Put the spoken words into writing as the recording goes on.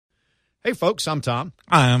Hey, folks, I'm Tom.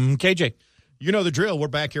 I'm KJ. You know the drill. We're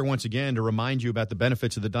back here once again to remind you about the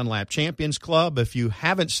benefits of the Dunlap Champions Club. If you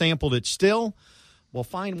haven't sampled it still, well,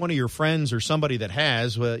 find one of your friends or somebody that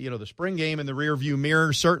has. The spring game in the rearview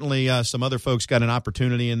mirror. Certainly some other folks got an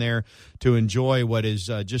opportunity in there to enjoy what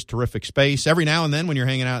is just terrific space. Every now and then when you're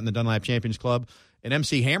hanging out in the Dunlap Champions Club, an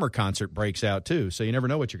MC Hammer concert breaks out, too, so you never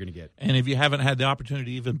know what you're going to get. And if you haven't had the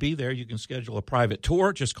opportunity to even be there, you can schedule a private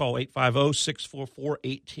tour. Just call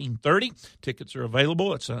 850-644-1830. Tickets are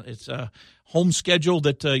available. It's a home schedule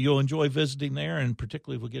that you'll enjoy visiting there, and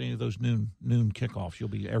particularly if we get any of those noon kickoffs, you'll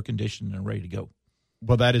be air-conditioned and ready to go.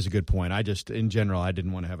 Well, that is a good point. In general, I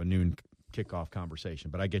didn't want to have a noon kickoff conversation,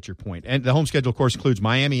 but I get your point. And the home schedule, of course, includes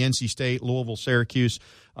Miami, NC State, Louisville, Syracuse,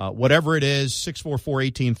 whatever it is,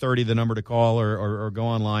 644-1830, the number to call, or go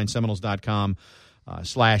online,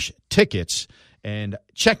 Seminoles.com/tickets, and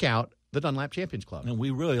check out the Dunlap Champions Club. And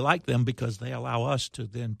we really like them because they allow us to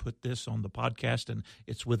then put this on the podcast, and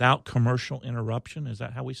it's without commercial interruption. Is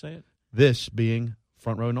that how we say it? This being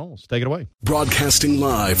Front Row Noles. Take it away. Broadcasting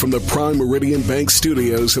live from the Prime Meridian Bank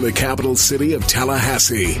studios in the capital city of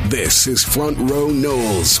Tallahassee. This is Front Row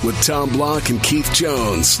Noles with Tom Block and Keith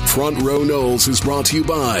Jones. Front Row Noles is brought to you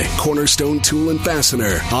by Cornerstone Tool and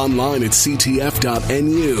Fastener. Online at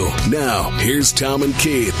ctf.nu. Now, here's Tom and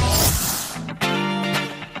Keith.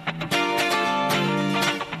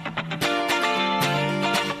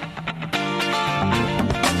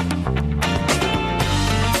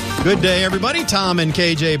 Good day, everybody. Tom and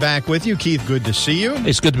KJ back with you. Keith, good to see you.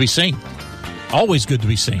 It's good to be seen. Always good to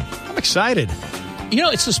be seen. I'm excited.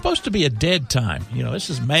 It's supposed to be a dead time.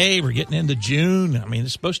 This is May. We're getting into June.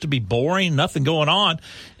 It's supposed to be boring, nothing going on.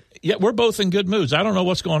 Yet we're both in good moods. I don't know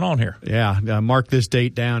what's going on here. Yeah, mark this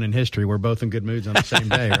date down in history. We're both in good moods on the same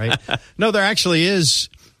day, right? No, there actually is.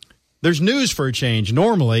 There's news for a change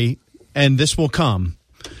normally, and this will come.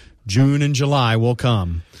 June and July will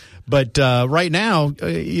come. But right now,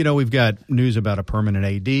 we've got news about a permanent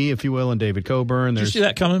AD, if you will, and David Coburn. Did you see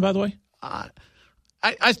that coming, by the way? I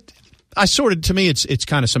sort of, to me, it's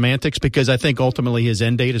kind of semantics because I think ultimately his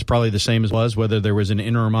end date is probably the same as was, whether there was an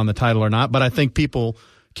interim on the title or not. But I think people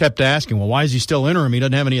kept asking, well, why is he still interim? He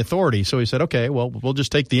doesn't have any authority. So he said, okay, well, we'll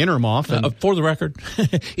just take the interim off. And for the record,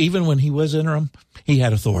 even when he was interim, he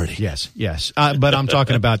had authority. Yes. But I'm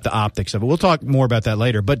talking about the optics of it. We'll talk more about that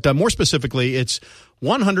later. But more specifically, it's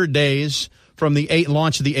 100 days from the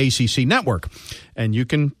launch of the ACC network. And you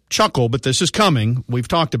can chuckle, but this is coming. We've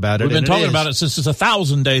talked about it. We've been talking about it since it's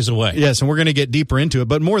 1,000 days away. Yes, and we're going to get deeper into it.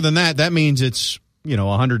 But more than that, that means it's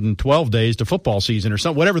 112 days to football season or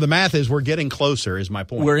something. Whatever the math is, we're getting closer is my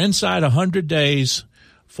point. We're inside 100 days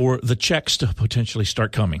for the checks to potentially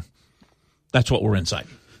start coming. That's what we're inside.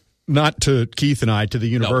 Not to Keith and I, to the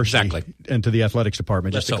university. No, exactly. And to the athletics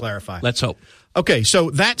department, Let's just to hope. clarify. Let's hope. Okay,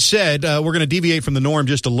 so that said, we're going to deviate from the norm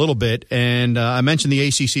just a little bit. And I mentioned the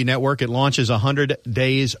ACC network. It launches 100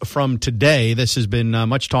 days from today. This has been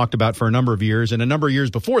much talked about for a number of years, and a number of years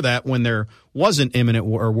before that when there wasn't imminent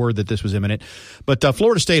or word that this was imminent. But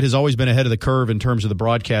Florida State has always been ahead of the curve in terms of the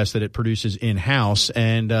broadcast that it produces in-house.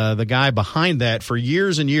 And the guy behind that for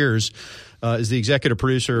years and years is the executive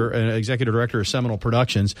producer and executive director of Seminole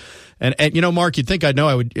Productions. And Mark, you'd think I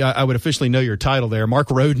would officially know your title there.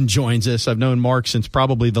 Mark Roden joins us. I've known Mark since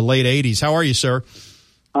probably the late 80s. How are you, sir?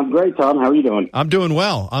 I'm great, Tom. How are you doing? I'm doing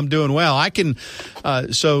well. I can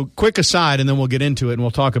so quick aside, and then we'll get into it, and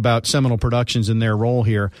we'll talk about Seminole Productions and their role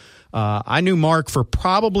here. I knew Mark for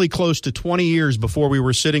probably close to 20 years before we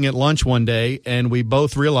were sitting at lunch one day, and we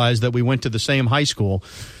both realized that we went to the same high school.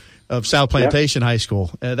 Of South Plantation High School.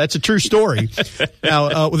 That's a true story.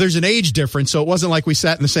 Now, there's an age difference, so it wasn't like we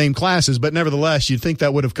sat in the same classes, but nevertheless, you'd think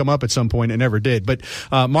that would have come up at some point. It never did. But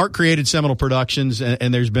Mark created Seminole Productions,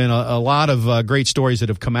 and there's been a lot of great stories that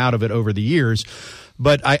have come out of it over the years.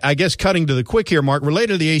 But I guess cutting to the quick here, Mark,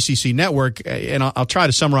 related to the ACC network, and I'll try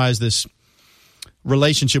to summarize this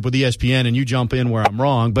relationship with ESPN, and you jump in where I'm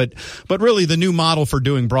wrong, but really the new model for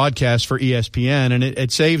doing broadcasts for ESPN, and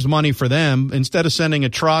it saves money for them. Instead of sending a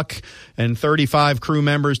truck and 35 crew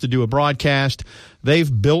members to do a broadcast,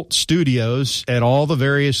 they've built studios at all the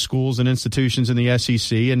various schools and institutions in the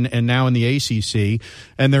SEC and now in the ACC,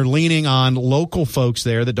 and they're leaning on local folks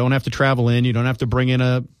there that don't have to travel in. You don't have to bring in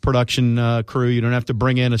a production crew. You don't have to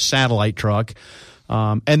bring in a satellite truck.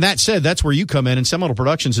 And that said, that's where you come in, and Seminole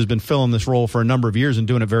Productions has been filling this role for a number of years and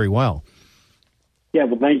doing it very well. Yeah,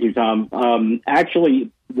 well, thank you, Tom. Actually,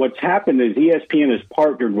 what's happened is ESPN has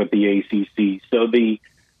partnered with the ACC, so the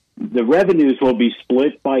revenues will be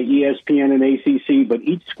split by ESPN and ACC, but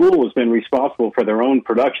each school has been responsible for their own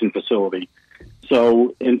production facility.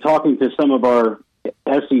 So in talking to some of our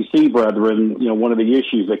SEC brethren, one of the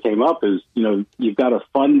issues that came up is, you've got to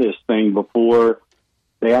fund this thing before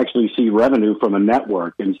they actually see revenue from a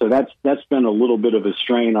network. And so that's been a little bit of a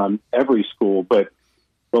strain on every school, but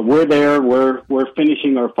we're there. We're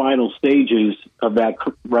finishing our final stages of that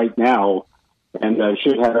right now, and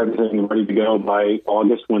should have everything ready to go by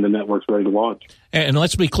August when the network's ready to launch. And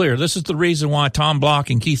let's be clear, this is the reason why Tom Block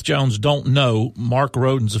and Keith Jones don't know Mark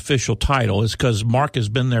Roden's official title, is because Mark has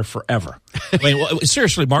been there forever. I mean,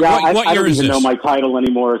 seriously, Mark, what year is this? I don't even know my title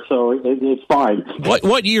anymore, so it's fine.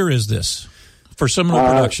 What year is this for Seminole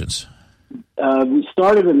Productions? We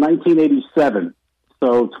started in 1987,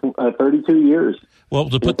 so 32 years. Well,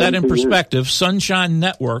 to put that in perspective, Sunshine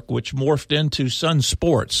Network, which morphed into Sun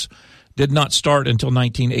Sports, did not start until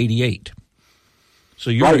 1988. So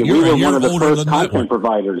you're a year older than that. We were one of the first content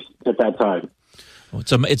providers at that time. Well,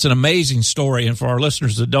 it's an amazing story, and for our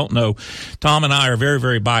listeners that don't know, Tom and I are very,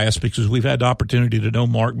 very biased because we've had the opportunity to know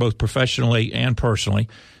Mark both professionally and personally,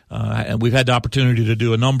 and we've had the opportunity to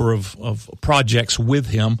do a number of projects with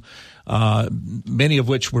him, many of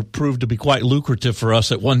which were proved to be quite lucrative for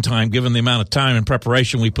us at one time, given the amount of time and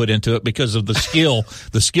preparation we put into it because of the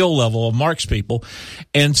skill level of Mark's people.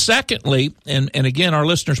 And secondly, and again, our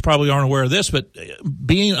listeners probably aren't aware of this, but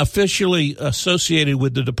being officially associated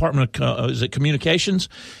with the Department of is it Communications?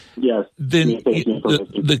 Yes. Then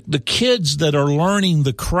the kids that are learning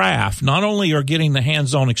the craft not only are getting the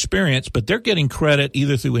hands-on experience, but they're getting credit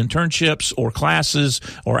either through internships or classes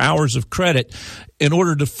or hours of credit in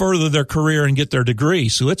order to further their career and get their degree.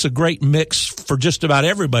 So it's a great mix for just about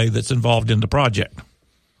everybody that's involved in the project.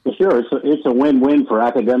 Well, sure. It's a win-win for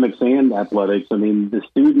academics and athletics. I mean, the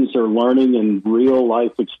students are learning in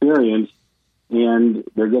real-life experience, and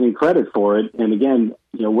they're getting credit for it. And again,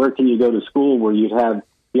 where can you go to school where you'd have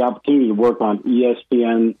the opportunity to work on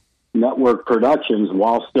ESPN network productions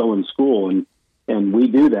while still in school, and we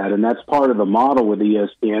do that, and that's part of the model with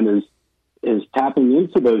ESPN is tapping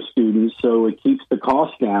into those students so it keeps the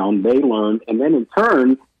cost down. They learn, and then in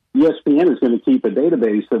turn, ESPN is going to keep a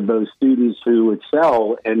database of those students who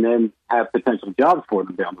excel and then have potential jobs for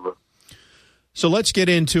them down the road. So let's get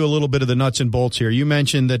into a little bit of the nuts and bolts here. You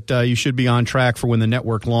mentioned that you should be on track for when the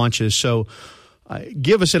network launches. So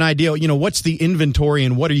give us an idea, what's the inventory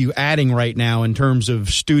and what are you adding right now in terms of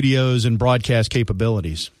studios and broadcast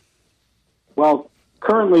capabilities? Well,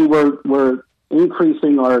 currently we're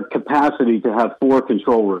increasing our capacity to have 4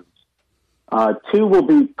 control rooms. 2 will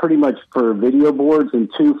be pretty much for video boards and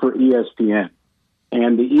 2 for ESPN.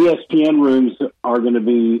 And the ESPN rooms are going to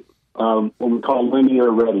be what we call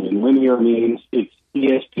linear ready. And linear means it's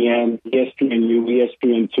ESPN, ESPNU,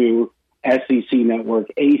 ESPN2, SEC network,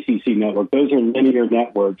 ACC network. Those are linear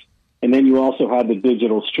networks. And then you also have the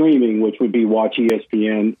digital streaming, which would be Watch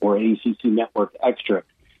ESPN or ACC Network Extra.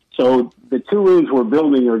 So the 2 rooms we're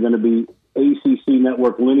building are going to be ACC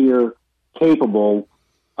Network linear capable.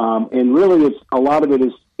 And really, a lot of it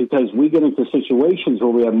is because we get into situations where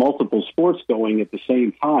we have multiple sports going at the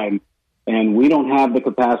same time, and we don't have the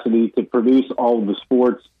capacity to produce all of the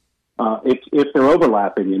sports if they're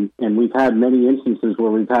overlapping. And we've had many instances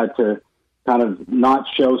where we've had to kind of not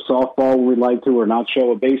show softball when we'd like to, or not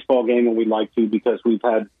show a baseball game when we'd like to, because we've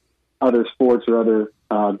had other sports or other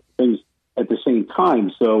things at the same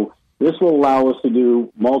time. So this will allow us to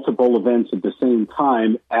do multiple events at the same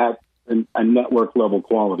time at a network level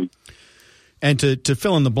quality. And to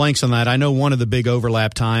fill in the blanks on that, I know one of the big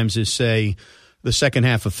overlap times is, say, the second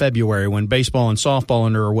half of February when baseball and softball are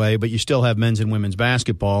underway, but you still have men's and women's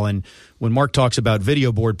basketball. And when Mark talks about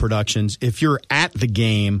video board productions, if you're at the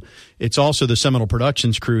game, it's also the Seminole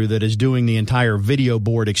Productions crew that is doing the entire video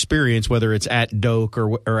board experience, whether it's at Doak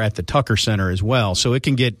or at the Tucker Center as well. So it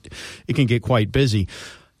can get quite busy.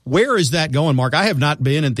 Where is that going, Mark? I have not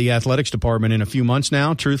been at the athletics department in a few months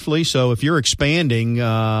now, truthfully. So if you're expanding,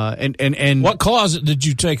 and what closet did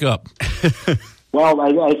you take up? Well,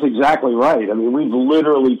 that's exactly right. I mean, we've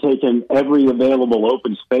literally taken every available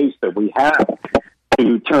open space that we have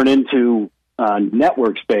to turn into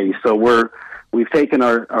network space. So we've taken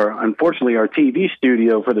our unfortunately our TV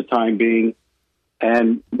studio for the time being,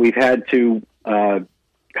 and we've had to kind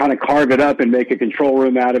of carve it up and make a control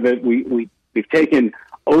room out of it. We've taken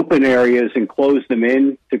open areas and closed them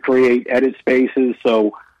in to create edit spaces.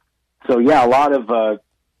 So yeah, a lot of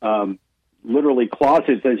literally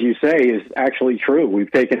closets, as you say, is actually true.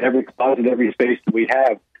 We've taken every closet, every space that we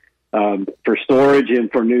have for storage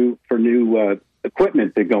and for new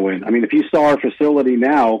equipment to go in. I mean, if you saw our facility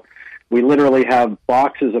now, we literally have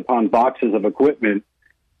boxes upon boxes of equipment,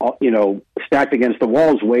 stacked against the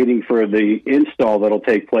walls, waiting for the install that'll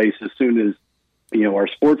take place as soon as our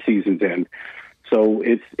sports season's end. So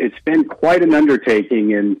it's been quite an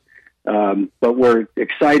undertaking, and but we're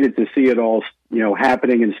excited to see it all,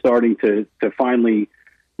 happening and starting to finally,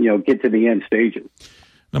 get to the end stages.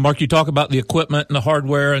 Now, Mark, you talk about the equipment and the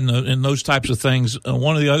hardware and those types of things.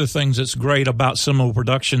 One of the other things that's great about Seminole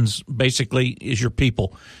Productions basically is your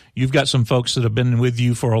people. You've got some folks that have been with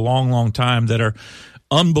you for a long, long time that are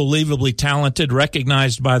unbelievably talented,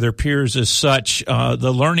 recognized by their peers as such.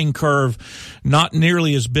 The learning curve, not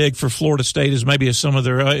nearly as big for Florida State as maybe as some of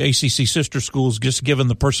their ACC sister schools, just given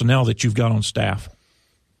the personnel that you've got on staff.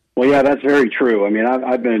 Well, yeah, that's very true. I mean,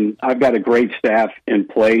 I've got a great staff in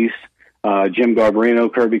place. Jim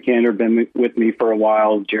Garbarino, Kirby Cantor, been with me for a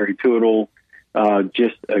while. Jerry Tootle,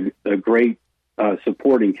 just a great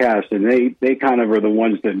supporting cast, and they kind of are the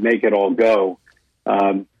ones that make it all go.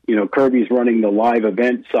 Kirby's running the live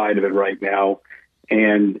event side of it right now,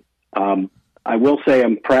 and I will say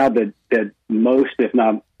I'm proud that most, if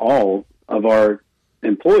not all, of our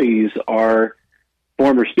employees are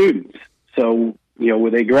former students. So,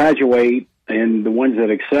 when they graduate, and the ones that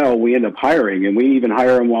excel, we end up hiring, and we even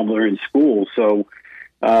hire them while they're in school. So,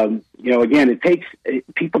 again,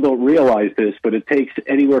 people don't realize this, but it takes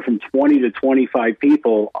anywhere from 20 to 25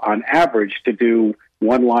 people on average to do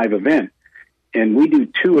one live event. And we do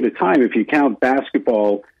 2 at a time. If you count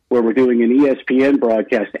basketball, where we're doing an ESPN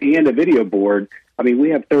broadcast and a video board, I mean, we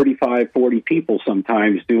have 35, 40 people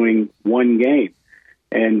sometimes doing one game.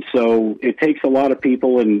 And so it takes a lot of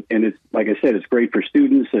people, and it's, like I said, it's great for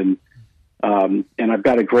students, and I've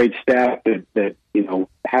got a great staff that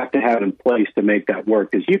have to have in place to make that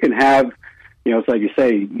work. Because you can have, it's like you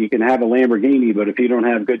say, you can have a Lamborghini, but if you don't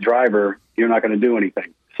have a good driver, you're not going to do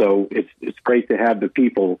anything. So it's great to have the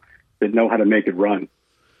people that know how to make it run.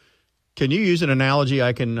 Can you use an analogy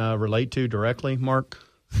I can relate to directly, Mark?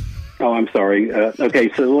 Oh, I'm sorry.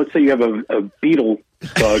 Okay, so let's say you have a beetle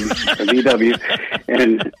bug, a VW,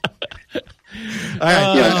 and... All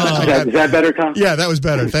right. Is that better, Tom? Yeah, that was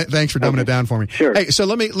better. Thanks for dumbing it down for me. Sure. Hey, so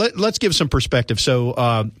let's give some perspective.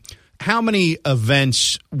 So, how many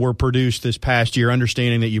events were produced this past year?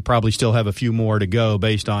 Understanding that you probably still have a few more to go,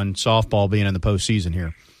 based on softball being in the postseason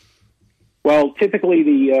here. Well, typically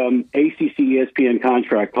the ACC ESPN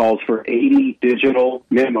contract calls for 80 digital,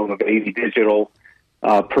 minimum of 80 digital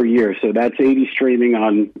per year. So that's 80 streaming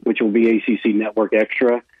on, which will be ACC Network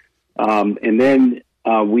Extra, and then.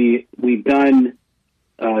 We've done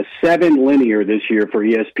 7 linear this year for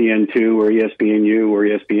ESPN2 or ESPNU or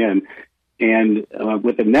ESPN. And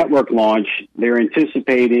with the network launch, they're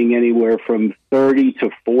anticipating anywhere from 30 to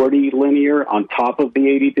 40 linear on top of the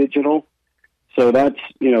 80 digital. So that's,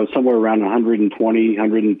 somewhere around 120,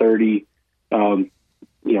 130,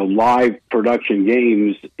 live production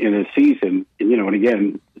games in a season. And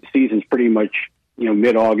again, the season's pretty much,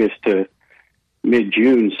 mid-August to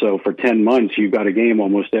mid-June, so for 10 months you've got a game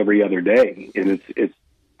almost every other day, and it's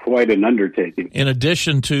quite an undertaking. In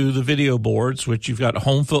addition to the video boards, which you've got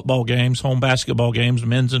home football games, home basketball games,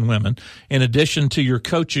 men's and women, in addition to your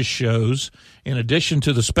coaches' shows, in addition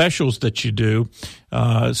to the specials that you do,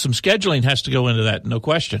 some scheduling has to go into that, no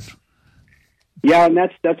question. Yeah, and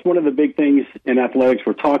that's one of the big things in athletics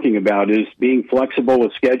we're talking about is being flexible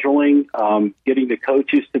with scheduling, getting the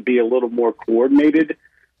coaches to be a little more coordinated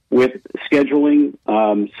with scheduling,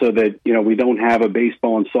 so that, we don't have a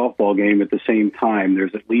baseball and softball game at the same time.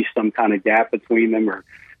 There's at least some kind of gap between them, or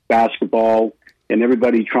basketball, and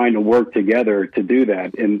everybody trying to work together to do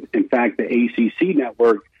that. And in fact, the ACC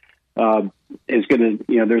network is going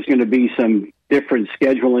to, there's going to be some different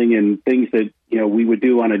scheduling and things that, we would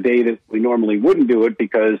do on a day that we normally wouldn't do it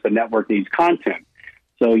because the network needs content.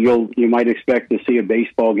 So you might expect to see a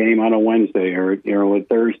baseball game on a Wednesday or, a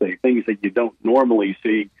Thursday, things that you don't normally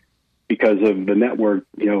see because of the network,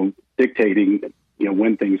 dictating,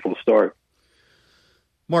 when things will start.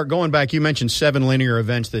 Mark, going back, you mentioned 7 linear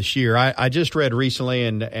events this year. I just read recently,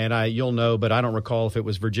 and you'll know, but I don't recall if it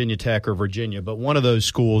was Virginia Tech or Virginia, but one of those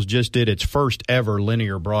schools just did its first ever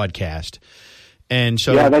linear broadcast. And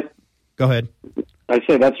so, go ahead. I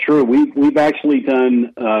say that's true. We've actually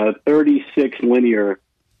done 36 linear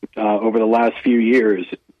over the last few years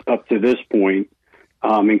up to this point,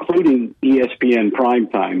 including ESPN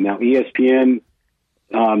primetime. Now, ESPN,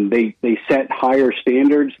 they set higher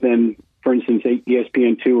standards than, for instance,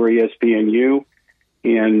 ESPN2 or ESPNU,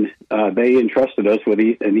 and they entrusted us with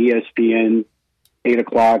an ESPN 8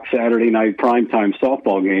 o'clock Saturday night primetime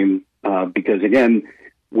softball game because, again,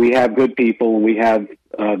 we have good people and we have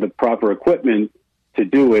the proper equipment to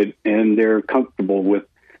do it, and they're comfortable with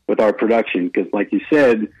our production because, like you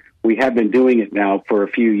said, we have been doing it now for a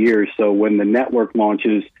few years. So when the network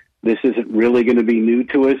launches, this isn't really going to be new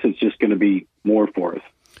to us. It's just going to be more for us.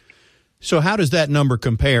 So how does that number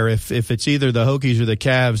compare? If it's either the Hokies or the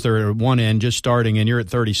Cavs, they're at one end just starting, and you're at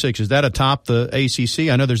 36, is that atop the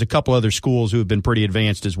ACC? I know there's a couple other schools who have been pretty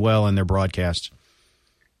advanced as well in their broadcasts.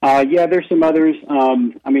 Yeah, there's some others.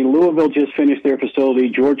 Louisville just finished their facility.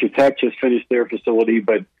 Georgia Tech just finished their facility,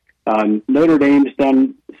 but Notre Dame's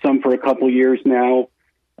done some for a couple years now,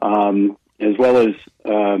 as well as,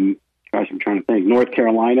 I'm trying to think, North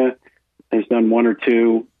Carolina has done one or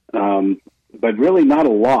two. But really not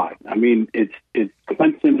a lot. I mean, it's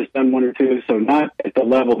Clemson has done one or two, so not at the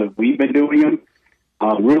level that we've been doing them.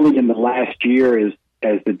 Really in the last year, as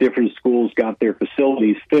the different schools got their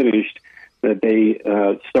facilities finished, that they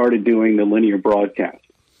started doing the linear broadcast.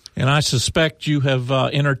 And I suspect you have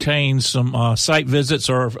entertained some site visits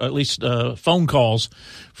or at least phone calls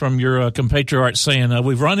from your compatriots saying,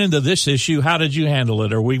 we've run into this issue. How did you handle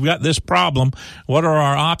it? Or we've got this problem. What are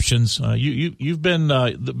our options? You've been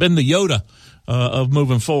the Yoda of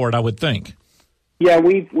moving forward, I would think. Yeah,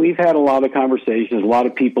 we've had a lot of conversations. A lot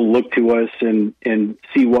of people look to us and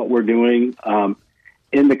see what we're doing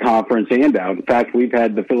in the conference and out. In fact, we've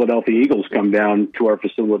had the Philadelphia Eagles come down to our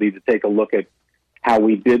facility to take a look at how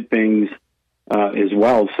we did things as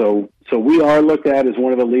well. So we are looked at as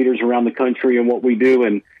one of the leaders around the country in what we do.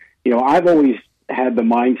 And, I've always had the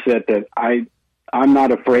mindset that I'm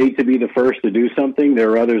not afraid to be the first to do something.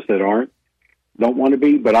 There are others that don't want to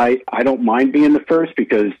be, but I don't mind being the first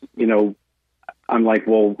because, I'm like,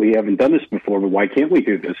 well, we haven't done this before, but why can't we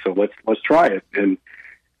do this? So let's try it. And,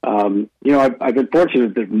 I've been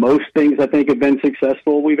fortunate that most things I think have been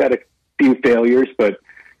successful. We've had a few failures, but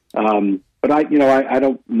I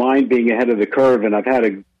don't mind being ahead of the curve, and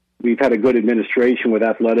we've had a good administration with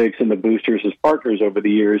athletics and the boosters as partners over the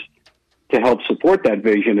years to help support that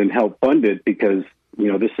vision and help fund it because,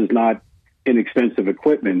 this is not inexpensive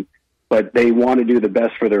equipment, but they want to do the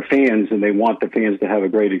best for their fans and they want the fans to have a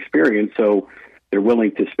great experience. So they're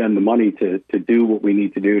willing to spend the money to do what we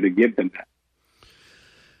need to do to give them that.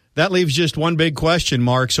 That leaves just one big question,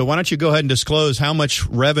 Mark. So why don't you go ahead and disclose how much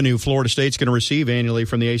revenue Florida State's going to receive annually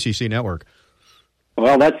from the ACC network?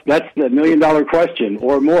 Well, that's the $1 million question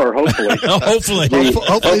or more, hopefully. Hopefully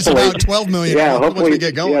it's about $12 million. Yeah, hopefully we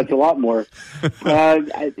get going. Yeah, it's a lot more.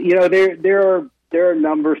 There are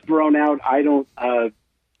numbers thrown out. I don't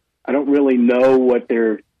really know what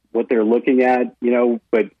they're looking at,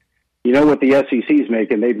 but what the SEC's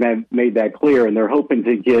making, they've made that clear, and they're hoping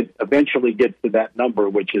to eventually get to that number,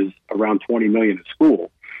 which is around $20 million a school.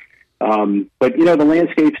 But the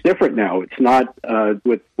landscape's different now. It's not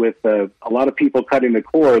with a lot of people cutting the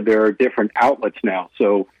cord. There are different outlets now.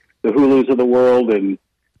 So the Hulus of the world and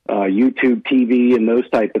YouTube TV and those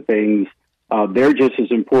type of things, they're just as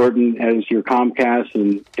important as your Comcast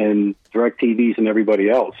and DirecTVs and everybody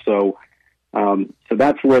else. So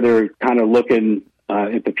that's where they're kind of looking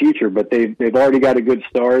at the future. But they've already got a good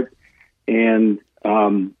start, and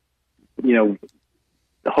hoping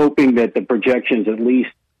that the projections at least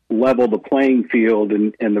level the playing field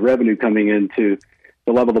and the revenue coming into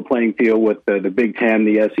the level the playing field with the Big Ten,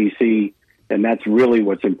 the SEC, and that's really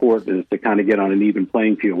what's important is to kind of get on an even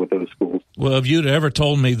playing field with those schools. Well, if you'd ever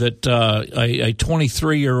told me that a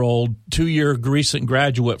 23-year-old, two-year recent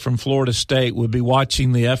graduate from Florida State would be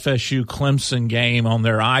watching the FSU Clemson game on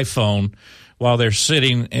their iPhone while they're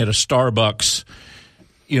sitting at a Starbucks,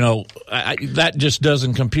 that just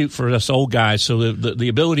doesn't compute for us old guys. So the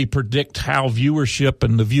ability to predict how viewership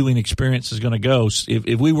and the viewing experience is going to go,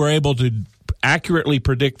 if we were able to accurately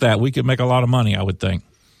predict that, we could make a lot of money, I would think.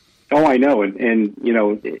 Oh, I know. And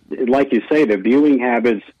like you say, the viewing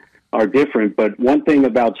habits are different. But one thing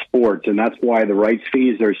about sports, and that's why the rights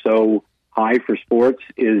fees are so high for sports,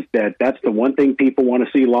 is that's the one thing people want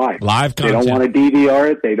to see live. Live content. They don't want to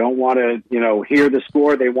DVR it. They don't want to, hear the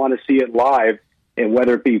score. They want to see it live. And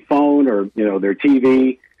whether it be phone or, their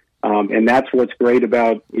TV. And that's what's great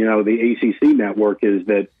about, the ACC network is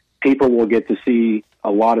that people will get to see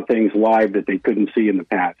a lot of things live that they couldn't see in the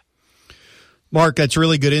past. Mark, that's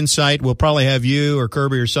really good insight. We'll probably have you or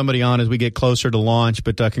Kirby or somebody on as we get closer to launch.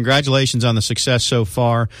 But congratulations on the success so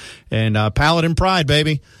far. And Paladin Pride,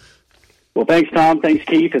 baby. Well, thanks, Tom. Thanks,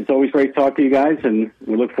 Keith. It's always great to talk to you guys. And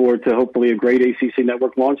we look forward to hopefully a great ACC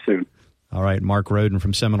network launch soon. All right, Mark Roden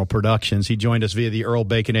from Seminole Productions. He joined us via the Earl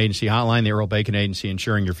Bacon Agency hotline, the Earl Bacon Agency,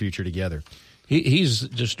 ensuring your future together. He's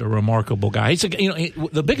just a remarkable guy.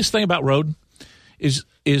 The biggest thing about Roden is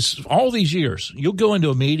all these years, you'll go into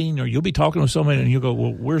a meeting or you'll be talking with somebody and you'll go,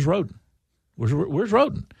 well, where's Roden? Where's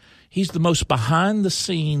Roden? He's the most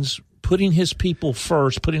behind-the-scenes, putting his people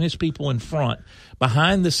first, putting his people in front,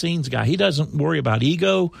 behind-the-scenes guy. He doesn't worry about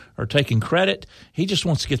ego or taking credit. He just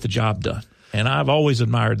wants to get the job done. And I've always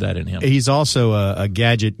admired that in him. He's also a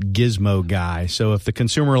gadget gizmo guy. So if the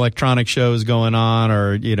Consumer Electronics Show is going on,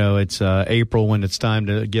 or it's April when it's time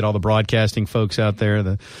to get all the broadcasting folks out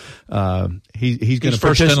there, he's going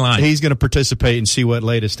to participate and see what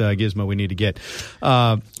latest gizmo we need to get.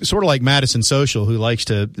 Sort of like Madison Social, who likes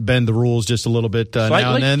to bend the rules just a little bit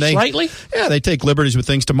now and then. Slightly? Yeah, they take liberties with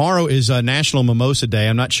things. Tomorrow is National Mimosa Day.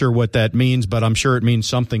 I'm not sure what that means, but I'm sure it means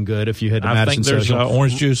something good if you head to Madison Social. I think there's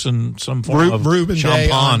orange juice and some form of Reuben Day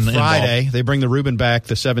on Friday. Involved. They bring the Reuben back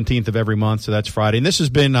the 17th of every month, so that's Friday. And this has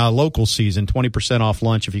been local season, 20% off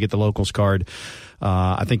lunch if you get the locals card.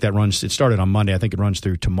 I think it started on Monday. I think it runs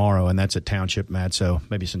through tomorrow, and that's at Township, Matt, so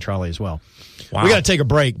maybe Centrale as well. Wow. We got to take a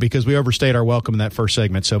break because we overstayed our welcome in that first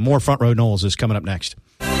segment, so more Front Row Noles is coming up next.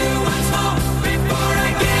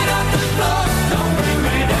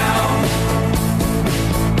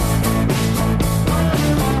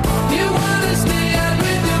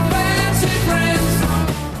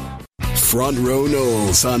 Front Row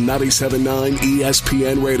Noles on 97.9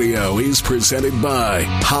 ESPN Radio is presented by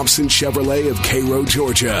Hobson Chevrolet of Cairo,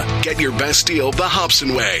 Georgia. Get your best deal the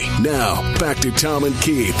Hobson way. Now, back to Tom and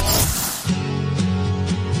Keith.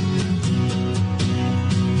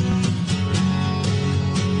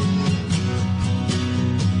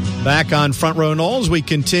 Back on Front Row Noles, we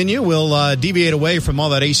continue. We'll deviate away from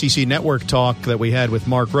all that ACC network talk that we had with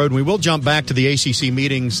Mark Roden. We will jump back to the ACC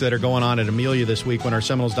meetings that are going on at Amelia this week when our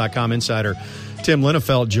Seminoles.com insider Tim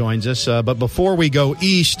Linnefeld joins us. But before we go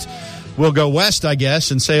east, we'll go west, I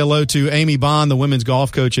guess, and say hello to Amy Bond, the women's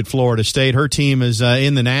golf coach at Florida State. Her team is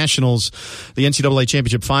in the Nationals, the NCAA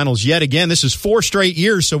Championship Finals yet again. This is 4 straight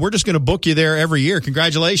years, so we're just going to book you there every year.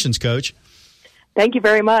 Congratulations, Coach. Thank you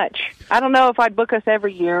very much. I don't know if I'd book us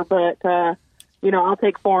every year, but, I'll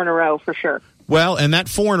take 4 in a row for sure. Well, and that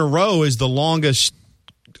 4 in a row is the longest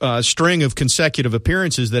string of consecutive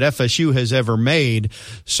appearances that FSU has ever made.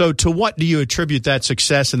 So to what do you attribute that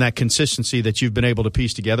success and that consistency that you've been able to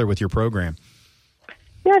piece together with your program?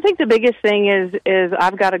 Yeah, I think the biggest thing is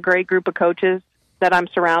I've got a great group of coaches that I'm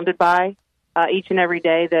surrounded by each and every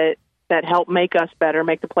day that help make us better,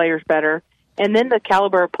 make the players better. And then the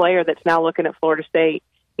caliber of player that's now looking at Florida State.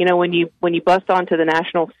 When you bust onto the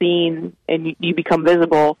national scene and you become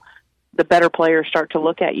visible, the better players start to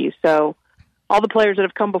look at you. So all the players that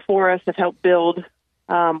have come before us have helped build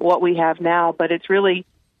what we have now, but it's really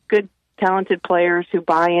good, talented players who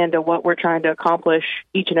buy into what we're trying to accomplish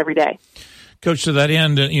each and every day. Coach, to that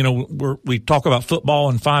end, we talk about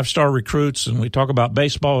football and 5-star recruits, and we talk about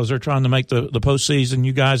baseball as they're trying to make the postseason.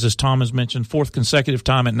 You guys, as Tom has mentioned, 4th consecutive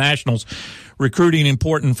time at Nationals. Recruiting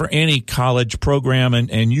important for any college program,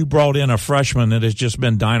 and you brought in a freshman that has just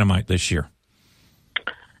been dynamite this year.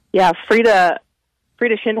 Yeah, Frida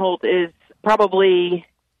Schinholt is probably,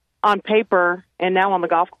 on paper and now on the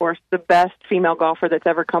golf course, the best female golfer that's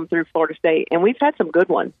ever come through Florida State. And we've had some good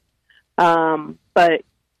ones. But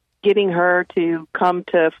getting her to come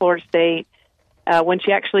to Florida State, when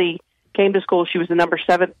she actually came to school, she was the number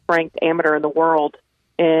 7th ranked amateur in the world.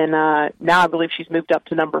 And now I believe she's moved up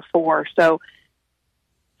to number 4. So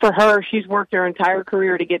for her, she's worked her entire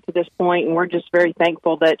career to get to this point, and we're just very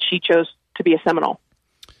thankful that she chose to be a Seminole.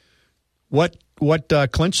 What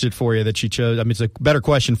clinched it for you that she chose? I mean, it's a better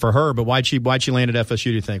question for her, but why'd she land at FSU,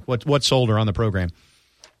 do you think? What sold her on the program?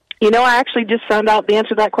 I actually just found out the answer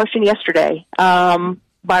to that question yesterday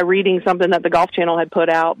by reading something that the Golf Channel had put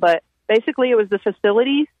out. But basically it was the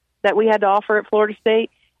facilities that we had to offer at Florida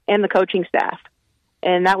State and the coaching staff.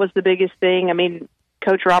 And that was the biggest thing. I mean,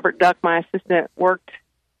 Coach Robert Duck, my assistant, worked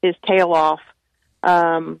his tail off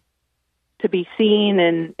to be seen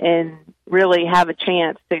and really have a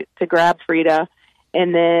chance to grab Frida.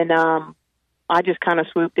 And then I just kind of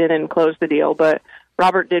swooped in and closed the deal. But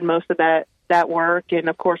Robert did most of that work, and,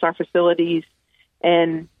 of course, our facilities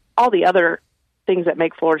and all the other things that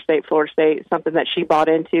make Florida State, something that she bought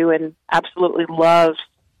into and absolutely loves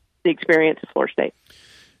the experience of Florida State.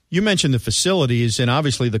 You mentioned the facilities, and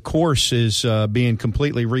obviously the course is being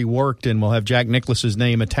completely reworked, and we'll have Jack Nicklaus's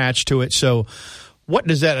name attached to it. So what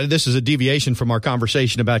does that – this is a deviation from our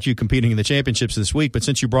conversation about you competing in the championships this week, but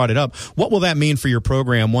since you brought it up, what will that mean for your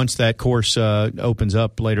program once that course opens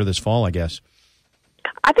up later this fall, I guess?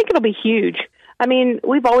 I think it'll be huge. I mean,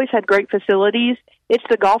 we've always had great facilities. It's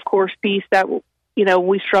the golf course piece that,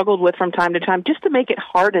 we struggled with from time to time just to make it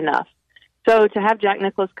hard enough. So to have Jack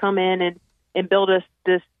Nicklaus come in and build us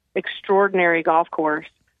this extraordinary golf course,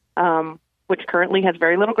 which currently has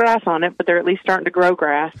very little grass on it, but they're at least starting to grow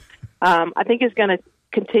grass, I think is going to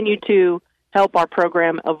continue to help our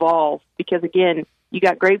program evolve because, again, you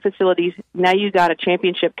got great facilities. Now you got a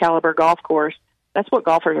championship caliber golf course. That's what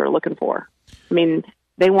golfers are looking for. I mean,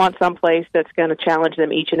 they want someplace that's going to challenge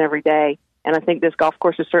them each and every day. And I think this golf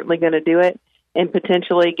course is certainly going to do it and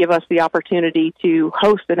potentially give us the opportunity to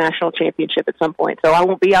host the national championship at some point. So I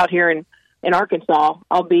won't be out here in Arkansas.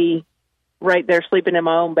 I'll be right there sleeping in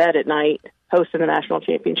my own bed at night hosting the national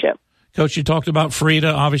championship. Coach, you talked about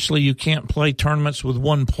Frida. Obviously, you can't play tournaments with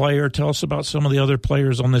one player. Tell us about some of the other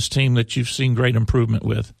players on this team that you've seen great improvement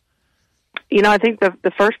with. You know, I think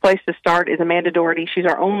the first place to start is Amanda Doherty. She's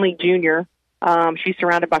our only junior. She's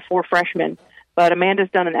surrounded by 4 freshmen. But Amanda's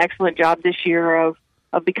done an excellent job this year of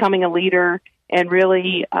becoming a leader and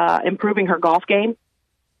really improving her golf game.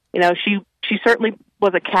 You know, she certainly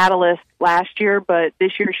was a catalyst last year, but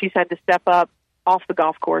this year she's had to step up off the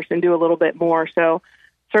golf course and do a little bit more. So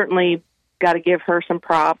certainly got to give her some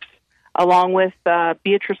props, along with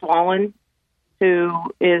Beatrice Wallen,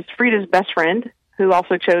 who is Frida's best friend, who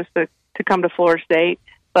also chose to come to Florida State.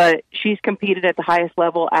 But she's competed at the highest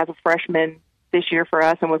level as a freshman this year for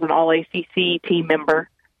us and was an All-ACC team member.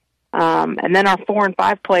 And then our 4 and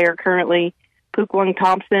 5 player currently, Pukwang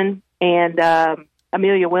Thompson and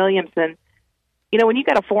Amelia Williamson. You know, when you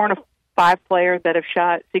got a 4 and a 5 player that have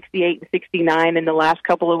shot 68 and 69 in the last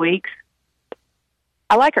couple of weeks,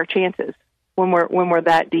 I like our chances when we're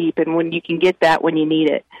that deep and when you can get that when you need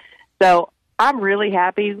it. So I'm really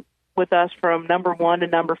happy with us from number 1 to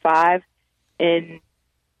number 5, and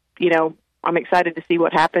you know, I'm excited to see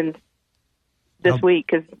what happens this week,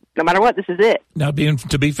 because no matter what, this is it. Now,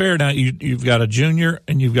 to be fair, now you've got a junior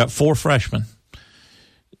and you've got 4 freshmen.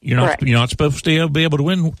 You're not supposed to be able to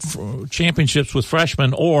win championships with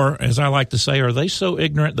freshmen, or, as I like to say, are they so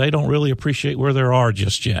ignorant they don't really appreciate where they are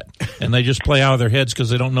just yet, and they just play out of their heads because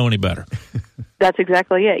they don't know any better. That's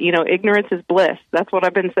exactly it. You know, ignorance is bliss. That's what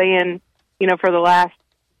I've been saying, you know, for the last,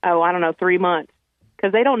 3 months,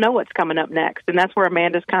 because they don't know what's coming up next, and that's where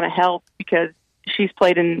Amanda's kind of helped, because she's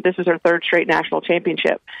played in, this is her 3rd straight national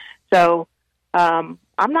championship. So I'm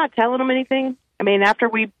not telling them anything. I mean, after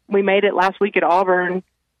we made it last week at Auburn,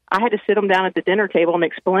 I had to sit them down at the dinner table and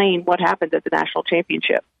explain what happens at the national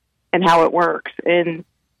championship and how it works. And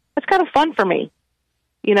it's kind of fun for me,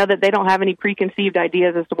 you know, that they don't have any preconceived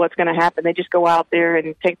ideas as to what's going to happen. They just go out there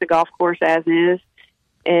and take the golf course as is.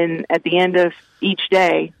 And at the end of each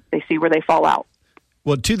day, they see where they fall out.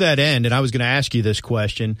 Well, to that end, and I was going to ask you this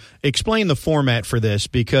question, explain the format for this,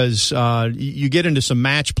 because you get into some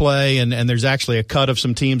match play, and there's actually a cut of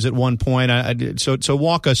some teams at one point. So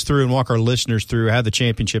walk us through and walk our listeners through how the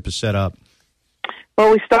championship is set up.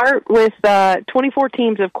 Well, we start with 24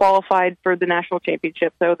 teams have qualified for the national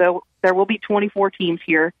championship, so there will be 24 teams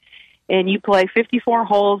here, and you play 54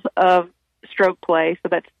 holes of stroke play, so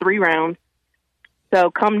that's 3 rounds. So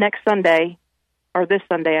come next Sunday, or this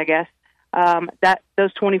Sunday, I guess,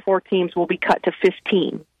 those 24 teams will be cut to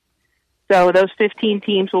 15. So those 15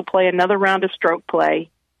 teams will play another round of stroke play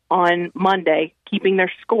on Monday, keeping their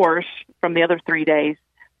scores from the other 3 days.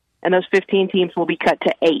 And those 15 teams will be cut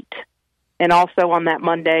to 8. And also on that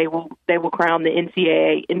Monday, they will crown the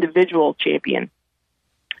NCAA individual champion.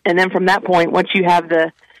 And then from that point, once you have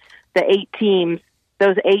the 8 teams,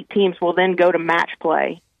 those 8 teams will then go to match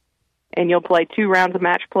play. And you'll play 2 rounds of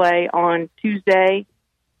match play on Tuesday,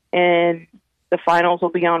 and the finals will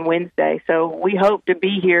be on Wednesday. So we hope to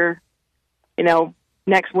be here, you know,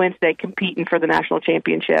 next Wednesday competing for the national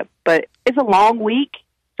championship. But it's a long week.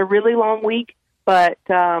 It's a really long week, but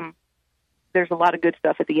there's a lot of good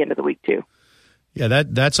stuff at the end of the week too. Yeah,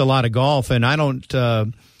 that's a lot of golf, and I don't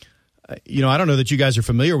know that you guys are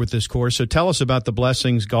familiar with this course, so tell us about the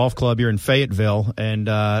Blessings Golf Club here in Fayetteville. And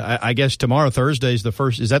I guess tomorrow, Thursday, is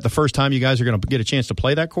that the first time you guys are going to get a chance to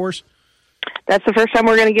play that course? That's the first time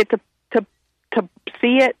we're going to get to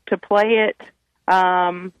see it, to play it.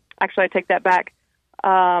 Actually, I take that back.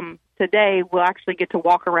 Today, we'll actually get to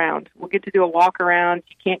walk around. We'll get to do a walk around.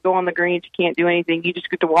 You can't go on the greens. You can't do anything. You just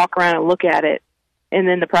get to walk around and look at it. And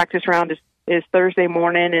then the practice round is Thursday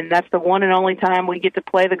morning, and that's the one and only time we get to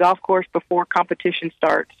play the golf course before competition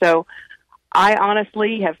starts. So I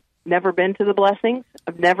honestly have never been to the Blessings.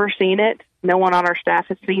 I've never seen it. No one on our staff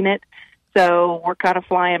has seen it. So we're kind of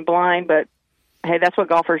flying blind, but hey, that's what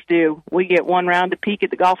golfers do. We get one round to peek at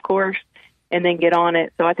the golf course and then get on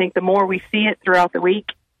it. So I think the more we see it throughout the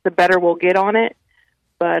week, the better we'll get on it.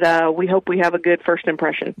 But we hope we have a good first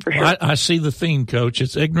impression, for sure. I see the theme, Coach.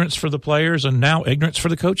 It's ignorance for the players and now ignorance for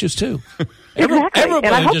the coaches, too. Exactly. And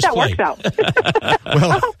I hope that works out.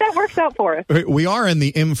 Well, I hope that works out for us. We are in the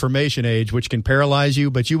information age, which can paralyze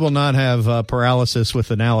you, but you will not have paralysis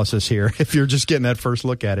with analysis here if you're just getting that first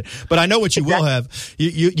look at it. But I know what you will have.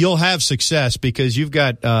 You'll have success because you've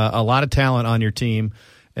got a lot of talent on your team.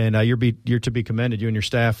 And you're to be commended, you and your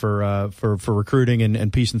staff, for recruiting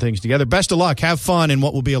and piecing things together. Best of luck. Have fun in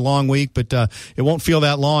what will be a long week, but it won't feel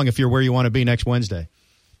that long if you're where you want to be next Wednesday.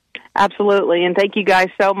 Absolutely, and thank you guys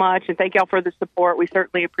so much, and thank y'all for the support. We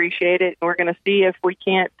certainly appreciate it, and we're going to see if we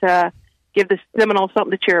can't give the Seminoles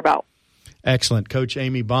something to cheer about. Excellent. Coach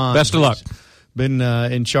Amy Bond. Best of luck. Been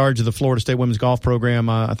in charge of the Florida State women's golf program.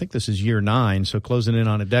 I think this is year 9, so closing in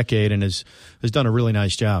on a decade, and has done a really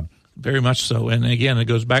nice job. Very much so. And again, it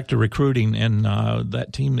goes back to recruiting and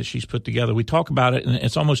that team that she's put together. We talk about it, and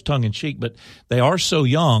it's almost tongue-in-cheek, but they are so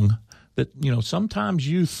young that, sometimes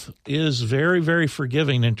youth is very, very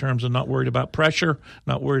forgiving in terms of not worried about pressure,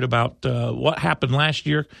 not worried about what happened last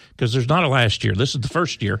year, because there's not a last year. This is the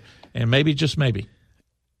first year, and maybe, just maybe,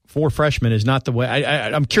 4 freshmen is not the way.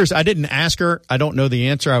 I'm curious. I didn't ask her. I don't know the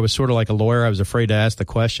answer. I was sort of like a lawyer. I was afraid to ask the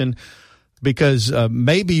question because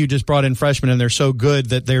maybe you just brought in freshmen and they're so good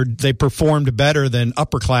that they performed better than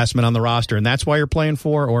upperclassmen on the roster, and that's why you're playing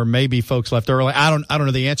 4. Or maybe folks left early. I don't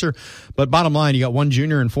know the answer. But bottom line, you got 1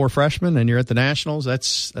 junior and 4 freshmen, and you're at the Nationals.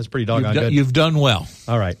 That's pretty doggone good. You've done well.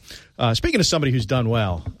 All right. Speaking of somebody who's done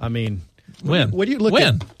well, I mean, when? What do you look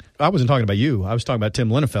at? I wasn't talking about you. I was talking about Tim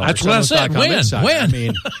Linnefelder. That's what I said. When? I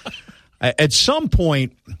mean, at some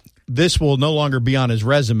point, this will no longer be on his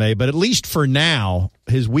resume, but at least for now,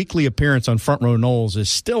 his weekly appearance on Front Row Noles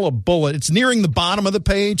is still a bullet. It's nearing the bottom of the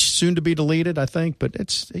page, soon to be deleted, I think, but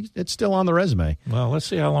it's still on the resume. Well, let's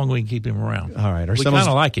see how long we can keep him around. All right. We kind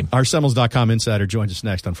of like him. Our Seminoles.com insider joins us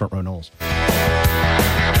next on Front Row Noles.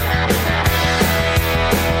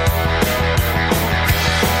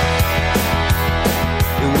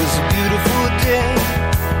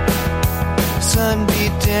 Sun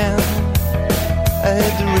beat down, I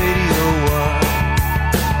had the radio on,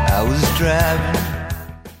 I was driving.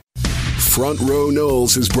 Front Row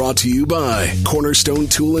Noles is brought to you by Cornerstone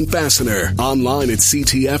Tool and Fastener, online at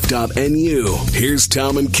ctf.nu. Here's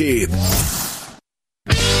Tom and Keith.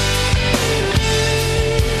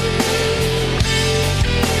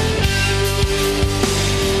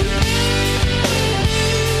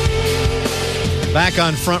 Back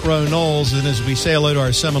on Front Row Noles, and as we say hello to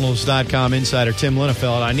our Seminoles.com insider, Tim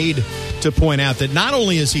Linnefeld, I need to point out that not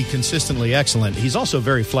only is he consistently excellent, he's also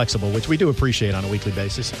very flexible, which we do appreciate on a weekly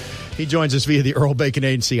basis. He joins us via the Earl Bacon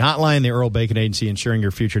Agency hotline, the Earl Bacon Agency, ensuring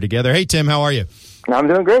your future together. Hey, Tim, how are you? I'm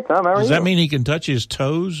doing great, Tom. How are you? Does that mean he can touch his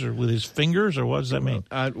toes or with his fingers, or what does that mean?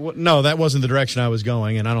 No, that wasn't the direction I was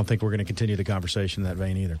going, and I don't think we're going to continue the conversation in that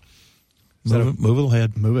vein either. Move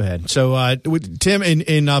ahead. So, Tim,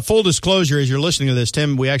 in full disclosure, as you're listening to this,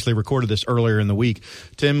 Tim, we actually recorded this earlier in the week.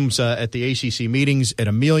 Tim's at the ACC meetings at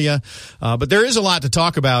Amelia, but there is a lot to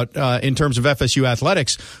talk about in terms of FSU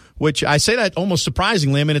athletics, which I say that almost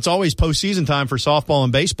surprisingly. I mean, it's always postseason time for softball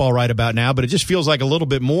and baseball right about now, but it just feels like a little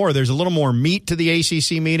bit more. There's a little more meat to the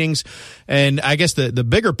ACC meetings, and I guess the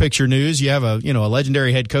bigger picture news, you have a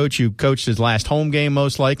legendary head coach who coached his last home game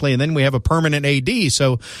most likely, and then we have a permanent AD.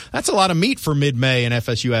 So that's a lot of meat for mid-May in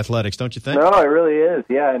FSU athletics, don't you think? No, it really is.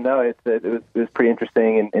 Yeah, no, it was pretty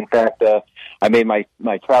interesting. And in fact, I made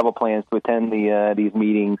my travel plans to attend these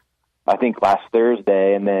meetings, I think last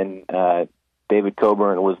Thursday, and then David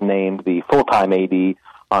Coburn was named the full-time AD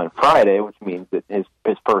on Friday, which means that his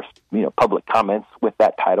first public comments with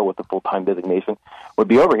that title, with the full-time designation, would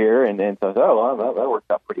be over here. And so I thought, that worked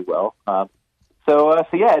out pretty well. So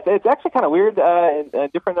yeah, it's actually kind of weird and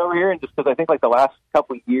different over here, and just because I think like the last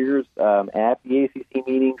couple of years at the ACC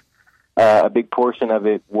meetings, a big portion of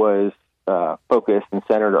it was focused and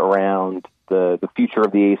centered around the future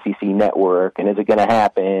of the ACC network, and is it going to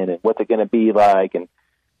happen, and what's it going to be like, and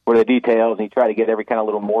what are the details, and you try to get every kind of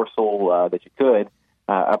little morsel that you could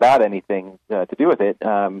about anything to do with it.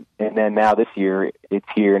 And then now this year, it's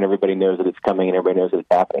here, and everybody knows that it's coming, and everybody knows that it's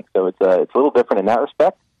happening. So it's a little different in that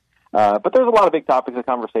respect. But there's a lot of big topics of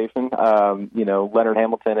conversation. Leonard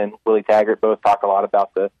Hamilton and Willie Taggart both talk a lot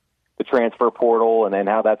about the transfer portal and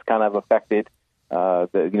how that's kind of affected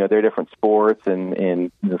their different sports and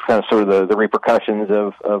kind of sort of the repercussions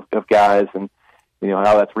of guys and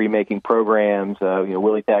how that's remaking programs.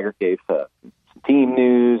 Willie Taggart gave some team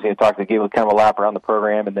news. Gave kind of a lap around the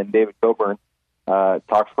program, and then David Coburn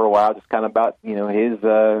talks for a while just kind of about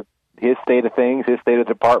his state of things, his state of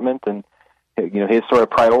the department, and his sort of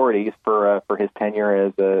priorities for his tenure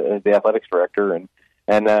as the athletics director.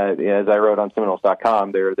 And as I wrote on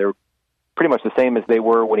Seminoles.com, they're pretty much the same as they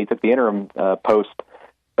were when he took the interim post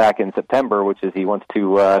back in September, which is he wants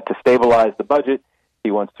to stabilize the budget. He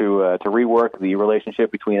wants to rework the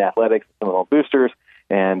relationship between athletics and Seminole boosters,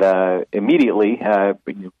 and immediately,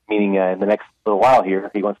 meaning in the next little while here,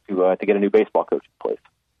 he wants to get a new baseball coach in place.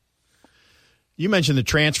 You mentioned the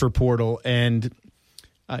transfer portal, and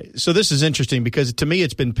So this is interesting because to me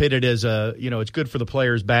it's been pitted as it's good for the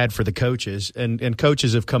players, bad for the coaches, and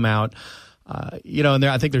coaches have come out. And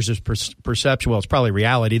I think there's this perception. Well, it's probably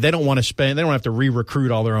reality. They don't want to spend. They don't have to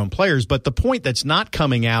re-recruit all their own players. But the point that's not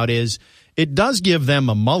coming out is it does give them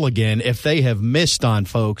a mulligan if they have missed on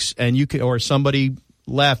folks, and or somebody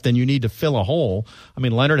left, and you need to fill a hole. I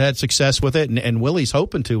mean, Leonard had success with it, and Willie's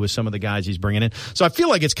hoping to with some of the guys he's bringing in. So I feel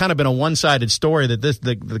like it's kind of been a one-sided story that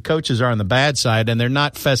the coaches are on the bad side, and they're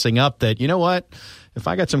not fessing up that, you know what, if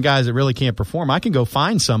I got some guys that really can't perform, I can go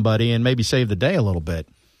find somebody and maybe save the day a little bit.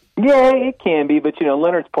 Yeah, it can be, but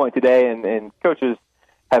Leonard's point today, and coaches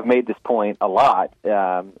have made this point a lot,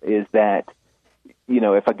 is that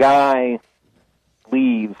if a guy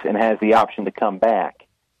leaves and has the option to come back,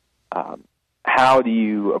 how do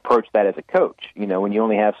you approach that as a coach? When you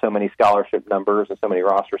only have so many scholarship numbers and so many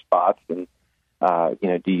roster spots, and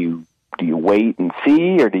do you wait and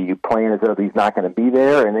see, or do you plan as though he's not going to be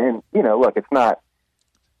there? And then look, it's not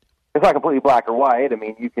completely black or white. I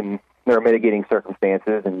mean, there are mitigating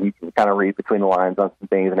circumstances, and you can kind of read between the lines on some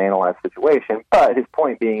things and analyze the situation. But his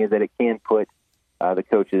point being is that it can put the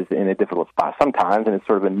coaches in a difficult spot sometimes, and it's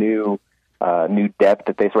sort of a new depth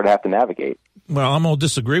that they sort of have to navigate. Well, I'm going to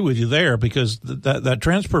disagree with you there because that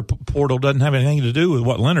transfer portal doesn't have anything to do with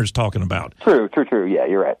what Leonard's talking about. True. Yeah,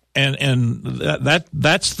 you're right. And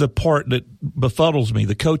that's the part that befuddles me.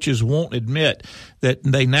 The coaches won't admit that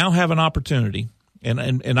they now have an opportunity.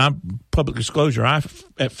 And I'm public disclosure. I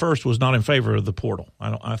at first was not in favor of the portal.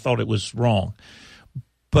 I thought it was wrong,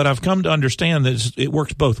 but I've come to understand that it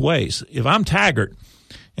works both ways. If I'm Taggart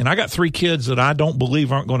and I got 3 kids that I don't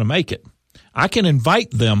believe aren't going to make it, I can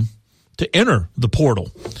invite them to enter the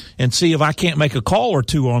portal and see if I can't make a call or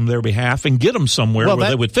two on their behalf and get them somewhere where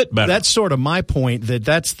they would fit better. That's sort of my point.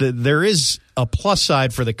 There is a plus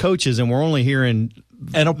side for the coaches, and we're only hearing.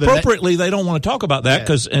 And appropriately, they don't want to talk about that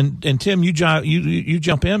because, and Tim, you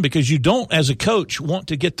jump in because you don't, as a coach, want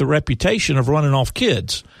to get the reputation of running off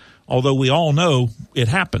kids, although we all know it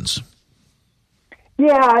happens.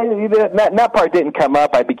 Yeah, that part didn't come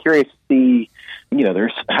up. I'd be curious to see.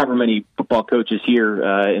 There's however many football coaches here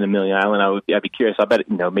in Amelia Island. I'd be curious. I bet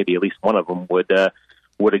maybe at least one of them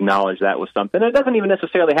would acknowledge that was something. It doesn't even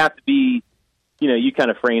necessarily have to be. You kind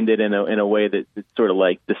of framed it in a way that's sort of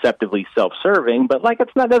like deceptively self-serving, but like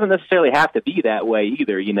doesn't necessarily have to be that way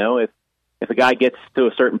either. If a guy gets to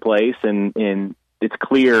a certain place and it's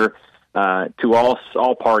clear to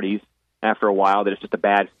all parties after a while that it's just a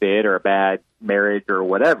bad fit or a bad marriage or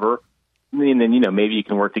whatever, and then maybe you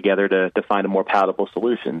can work together to find a more palatable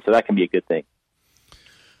solution. So that can be a good thing.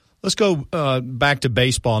 Let's go back to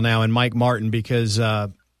baseball now and Mike Martin because.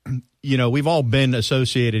 We've all been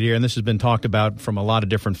associated here, and this has been talked about from a lot of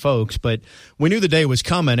different folks, but we knew the day was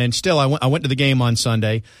coming, and still I went to the game on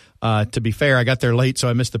Sunday. To be fair, I got there late, so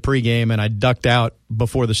I missed the pregame, and I ducked out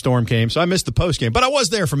before the storm came, so I missed the postgame. But I was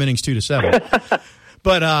there from innings 2 to 7.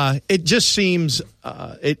 But it just seems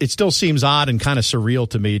it still seems odd and kind of surreal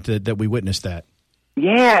to me that we witnessed that.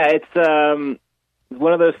 Yeah, it's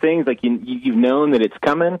one of those things, like you've known that it's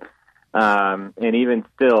coming. And even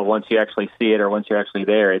still, once you actually see it or once you're actually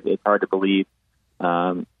there, it's hard to believe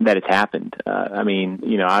that it's happened.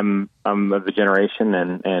 I'm of the generation,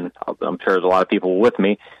 and I'm sure there's a lot of people with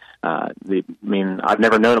me. I've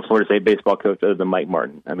never known a Florida State baseball coach other than Mike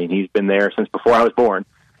Martin. He's been there since before I was born,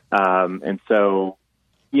 and so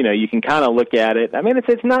you can kind of look at it.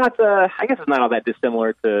 It's not. I guess it's not all that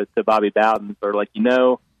dissimilar to Bobby Bowden, sort of like you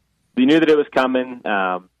knew that it was coming.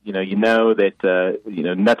 That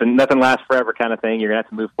nothing lasts forever kind of thing. You're going to have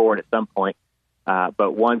to move forward at some point.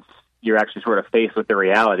 But once you're actually sort of faced with the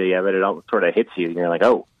reality of it, it all sort of hits you. You're like,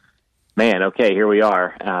 oh, man, okay, here we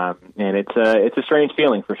are. And it's a strange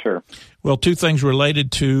feeling for sure. Well, 2 things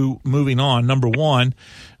related to moving on. Number one,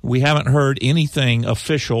 we haven't heard anything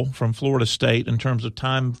official from Florida State in terms of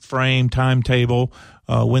time frame, timetable,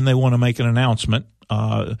 when they want to make an announcement.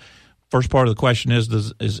 First part of the question is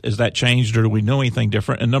that changed or do we know anything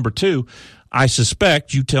different? And number 2, I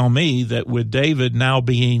suspect, you tell me, that with David now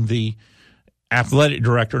being the athletic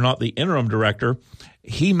director, not the interim director,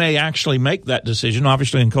 he may actually make that decision,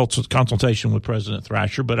 obviously in consultation with President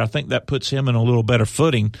Thrasher, but I think that puts him in a little better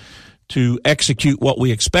footing to execute what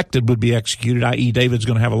we expected would be executed, i.e. David's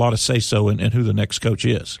going to have a lot of say-so in who the next coach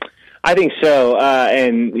is. I think so,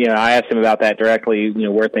 and I asked him about that directly.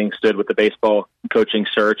 Where things stood with the baseball coaching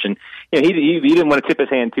search, and he didn't want to tip his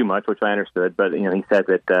hand too much, which I understood. But he said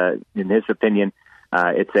that in his opinion,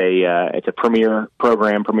 it's a premier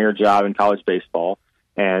program, premier job in college baseball,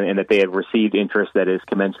 and that they had received interest that is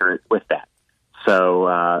commensurate with that. So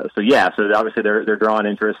obviously they're drawing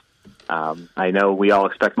interest I know we all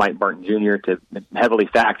expect Mike Martin Jr. to heavily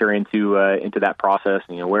factor into that process.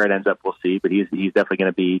 And, where it ends up, we'll see. But he's definitely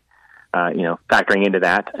going to be, factoring into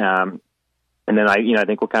that. And then I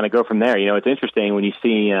think we'll kind of go from there. It's interesting when you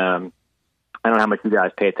see. I don't know how much you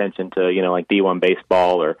guys pay attention to, like D1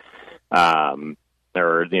 baseball or some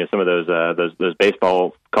of those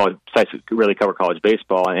baseball college sites that really cover college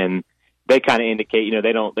baseball, and they kind of indicate,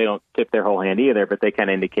 they don't tip their whole hand either, but they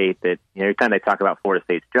kind of indicate that, every time they talk about Florida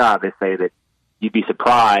State's job, they say that you'd be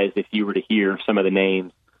surprised if you were to hear some of the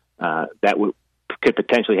names that could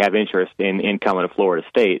potentially have interest in coming to Florida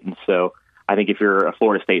State. And so I think if you're a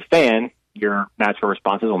Florida State fan, your natural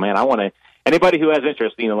response is, well, man, I want to. Anybody who has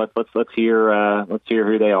interest, let's hear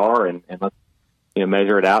who they are and let's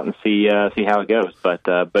measure it out and see how it goes. But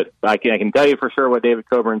I can tell you for sure what David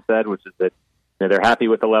Coburn said, which is that they're happy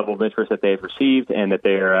with the level of interest that they've received, and that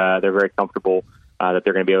they're very comfortable that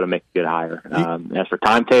they're going to be able to make a good hire. As for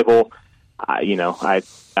timetable, I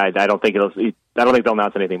don't think they'll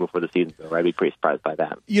announce anything before the season's over. I'd be pretty surprised by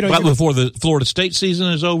that. But before the Florida State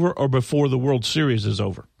season is over, or before the World Series is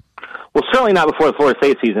over? Well, certainly not before the Florida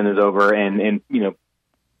State season is over, and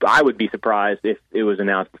I would be surprised if it was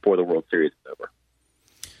announced before the World Series is over.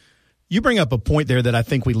 You bring up a point there that I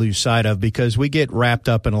think we lose sight of, because we get wrapped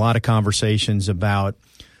up in a lot of conversations about,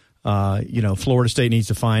 Florida State needs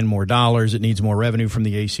to find more dollars. It needs more revenue from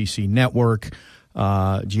the ACC network.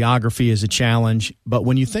 Geography is a challenge. But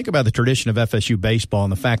when you think about the tradition of FSU baseball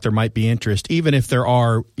and the fact there might be interest, even if there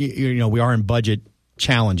are, we are in budget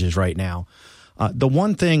challenges right now. The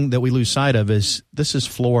one thing that we lose sight of is this is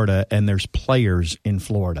Florida, and there's players in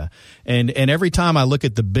Florida. And every time I look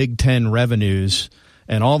at the Big Ten revenues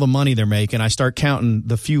and all the money they're making, I start counting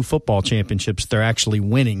the few football championships they're actually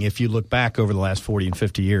winning if you look back over the last 40 and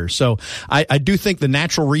 50 years. So I do think the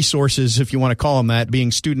natural resources, if you want to call them that, being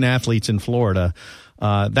student athletes in Florida,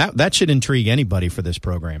 that should intrigue anybody for this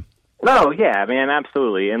program. Oh, yeah, man,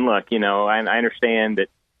 absolutely. And look, I understand that,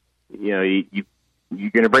 you're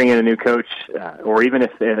going to bring in a new coach, or even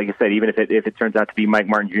if, like I said, even if it turns out to be Mike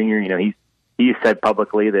Martin Jr., he's said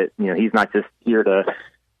publicly that, he's not just here to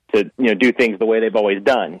do things the way they've always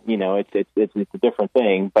done. It's a different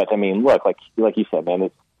thing. But I mean, look, like you said, man,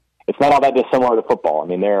 it's not all that dissimilar to football. I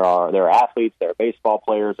mean, there are athletes, there are baseball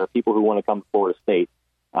players, there are people who want to come to Florida State.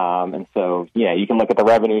 And so, you can look at the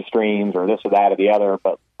revenue streams or this or that or the other,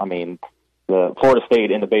 but I mean, the Florida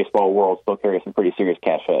State in the baseball world still carries some pretty serious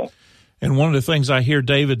cachet. And one of the things I hear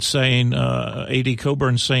David saying, A.D.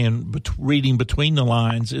 Coburn saying, reading between the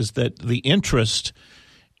lines, is that the interest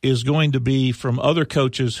is going to be from other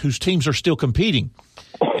coaches whose teams are still competing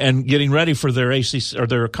and getting ready for their ACC or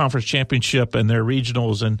their conference championship and their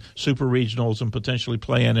regionals and super regionals and potentially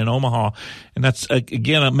playing in Omaha. And that's,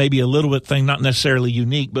 again, maybe a little bit thing, not necessarily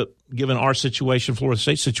unique, but given our situation, Florida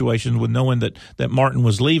State situation, with knowing that Martin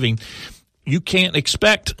was leaving, you can't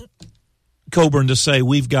expect Coburn to say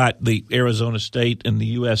we've got the Arizona State and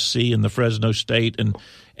the USC and the Fresno State and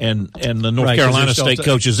the North Carolina State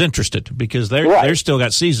coaches interested, because they're still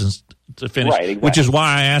got seasons to finish, exactly. Which is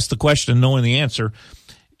why I asked the question knowing the answer.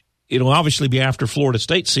 It'll obviously be after Florida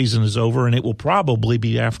State season is over, and it will probably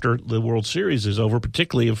be after the World Series is over,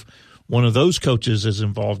 particularly if one of those coaches is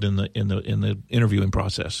involved in the interviewing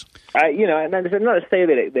process. And there's not to say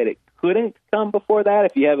that it couldn't come before that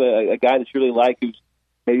if you have a guy that you really like who's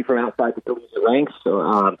maybe from outside the collegiate ranks.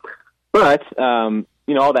 But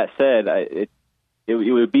all that said, it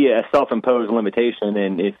would be a self-imposed limitation,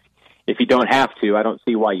 and if you don't have to, I don't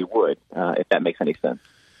see why you would, if that makes any sense.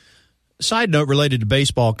 Side note related to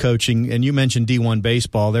baseball coaching, and you mentioned D1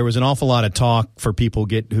 baseball. There was an awful lot of talk for people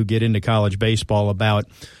who get into college baseball about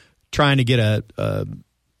trying to get a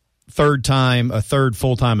third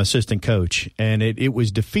full-time assistant coach, and it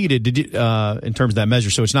was defeated in terms of that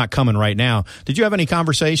measure, so it's not coming right now. Did you have any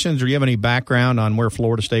conversations, or do you have any background on where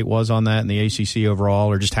Florida State was on that in the ACC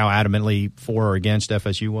overall, or just how adamantly for or against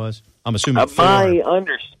FSU was? I'm assuming my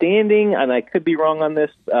understanding, and I could be wrong on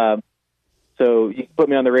this, so you can put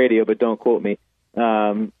me on the radio, but don't quote me, is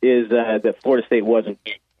that Florida State wasn't,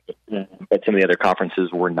 but some of the other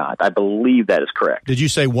conferences were not. I believe that is correct. Did you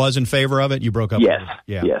say was in favor of it? You broke up. Yes.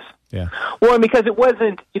 Yes. Yeah. Well, because it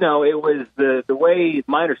wasn't, it was the way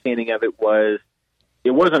my understanding of it was,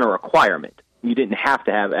 it wasn't a requirement. You didn't have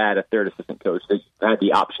to add a third assistant coach. You had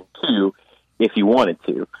the option to if you wanted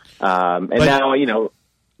to. Now,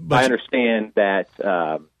 I understand that,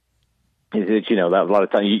 a lot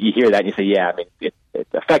of times you hear that and you say, yeah, I mean,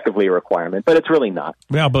 it's effectively a requirement, but it's really not.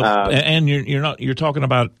 Yeah, but and you're talking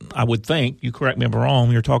about, I would think, you correct me if I'm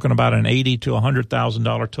wrong, you're talking about an $80,000 to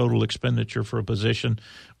 $100,000 total expenditure for a position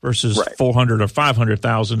versus 400 or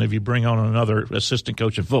 500,000 if you bring on another assistant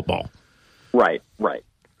coach in football. Right.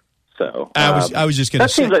 So I was just going to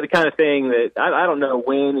say that seems like the kind of thing that I don't know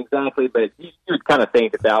when exactly, but you would kind of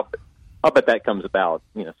think it's out. But I'll bet that comes about,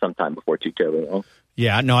 sometime before too terribly long.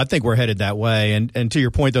 Yeah, no, I think we're headed that way. And to your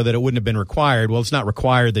point, though, that it wouldn't have been required. Well, it's not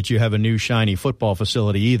required that you have a new shiny football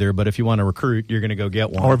facility either. But if you want to recruit, you're going to go get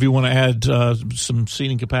one. Or if you want to add some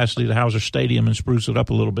seating capacity to Hauser Stadium and spruce it up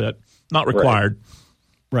a little bit, not required.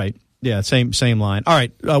 Right. Yeah, same line. All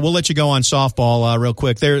right, we'll let you go on softball real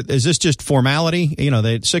quick. Is this just formality?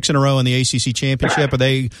 They 6 in a row in the ACC championship. Are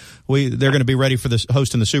they're going to be ready for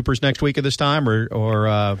hosting the Supers next week at this time,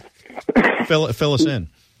 or fill us in?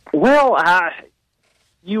 Well,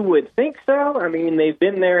 you would think so. I mean, they've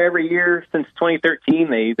been there every year since 2013.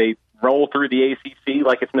 They roll through the ACC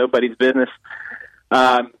like it's nobody's business.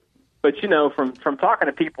 But from talking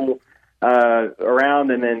to people around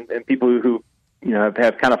and people who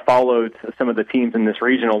have kind of followed some of the teams in this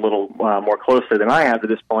region a little more closely than I have to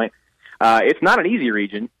this point. It's not an easy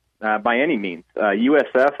region by any means.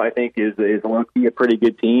 USF, I think, is low-key a pretty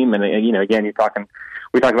good team. And, again, we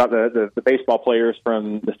talk about the baseball players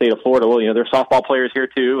from the state of Florida. Well, there's softball players here,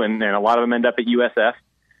 too, and a lot of them end up at USF.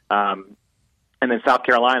 And then South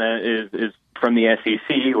Carolina is from the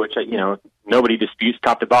SEC, which, nobody disputes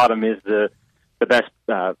top to bottom is the best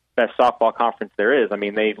softball conference there is. I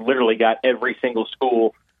mean, they literally got every single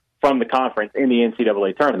school from the conference in the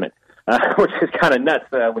NCAA tournament, which is kind of nuts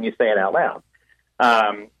when you say it out loud.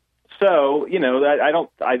 I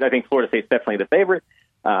think Florida State's definitely the favorite,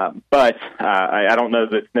 but I don't know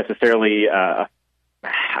that necessarily. I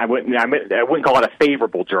wouldn't call it a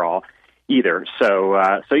favorable draw either.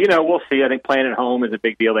 So we'll see. I think playing at home is a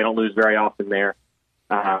big deal. They don't lose very often there.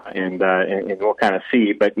 And we'll kind of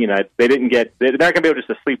see, but they're not going to be able just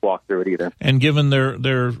to sleepwalk through it either. And given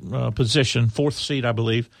their position, 4th seed, I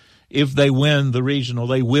believe, if they win the regional,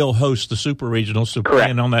 they will host the Super Regional. So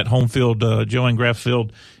playing on that home field, Joe Engraff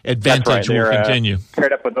Field advantage will continue.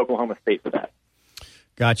 Paired up with Oklahoma State for that.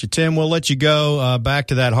 Gotcha, Tim. We'll let you go back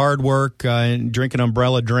to that hard work and drinking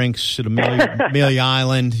umbrella drinks at Amelia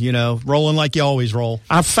Island. Rolling like you always roll.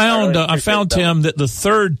 I found Tim that the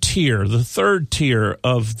third tier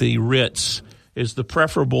of the Ritz is the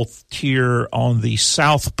preferable tier on the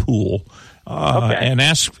South Pool. And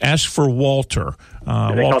ask for Walter.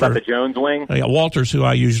 Do they call that the Jones Wing? Yeah, Walter's who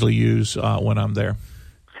I usually use when I'm there.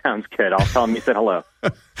 Sounds good. I'll tell him you said hello.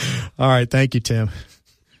 All right, thank you, Tim.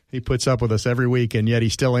 He puts up with us every week, and yet he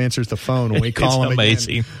still answers the phone when we call him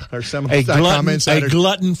amazing. Again. Our Seminoles.com insider. A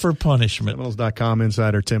glutton for punishment. Seminoles.com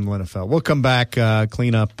insider Tim Linnefeld. We'll come back,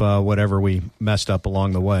 clean up whatever we messed up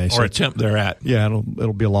along the way. Or attempt they're at. Yeah,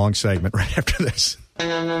 it'll be a long segment right after this.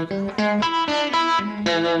 I'll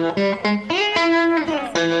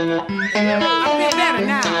be better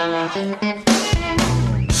now.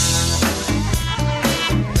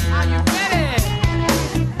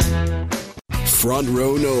 Front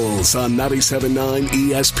Row Noles on 97.9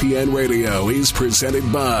 ESPN Radio is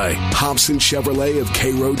presented by Hobson Chevrolet of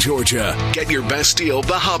Cairo, Georgia. Get your best deal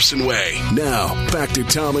the Hobson way. Now, back to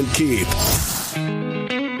Tom and Keith.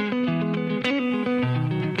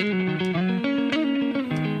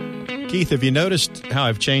 Keith, have you noticed how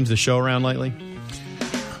I've changed the show around lately?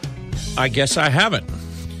 I guess I haven't.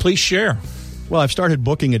 Please share. Well, I've started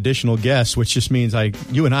booking additional guests, which just means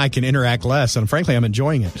you and I can interact less, and frankly, I'm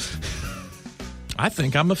enjoying it. I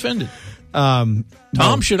think I'm offended. Tom,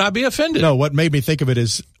 should I be offended? No, what made me think of it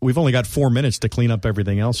is we've only got 4 minutes to clean up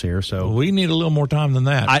everything else here. So we need a little more time than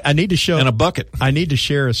that. I need to show in a bucket. I need to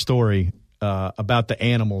share a story about the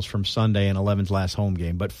animals from Sunday and 11's last home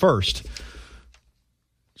game. But first,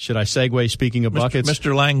 should I segue? Speaking of buckets,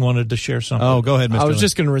 Mr. Lang wanted to share something. Oh, go ahead, Mr. I was Lang.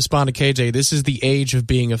 just going to respond to KJ. This is the age of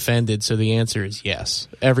being offended, so the answer is yes.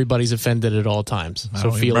 Everybody's offended at all times. I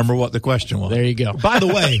don't remember what the question was. There you go. By the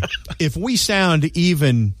way, if we sound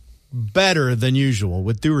even better than usual,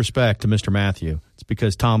 with due respect to Mr. Matthew, it's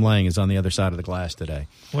because Tom Lang is on the other side of the glass today.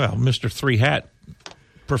 Well, Mr. Three-Hat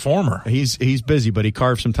performer. He's busy, but he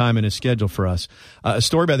carved some time in his schedule for us. A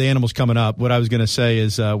story about the animals coming up. What I was going to say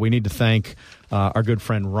is we need to thank our good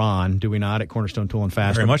friend Ron, do we not, at Cornerstone Tool and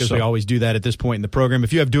Fastener? Very much because so. we always do that at this point in the program.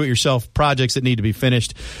 If you have do-it-yourself projects that need to be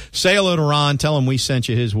finished, say hello to Ron. Tell him we sent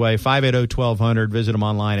you his way. 580-1200. Visit him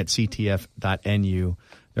online at ctf.nu.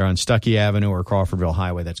 They're on Stuckey Avenue or Crawfordville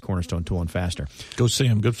Highway. That's Cornerstone Tool and Fastener. Go see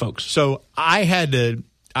them. Good folks. So I had to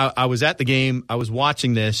 – I was at the game. I was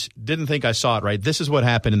watching this. Didn't think I saw it right. This is what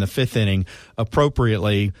happened in the fifth inning.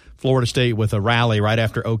 Appropriately, Florida State with a rally right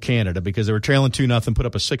after O Canada because they were trailing 2-0, put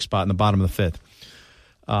up a 6 spot in the bottom of the fifth.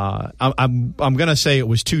 I'm going to say it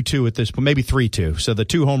was 2-2 at this point, maybe 3-2. So the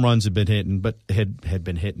 2 home runs had been hitting, but had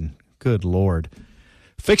been hitting. Good Lord.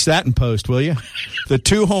 Fix that in post, will you? The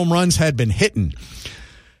 2 home runs had been hitting.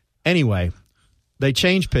 Anyway, they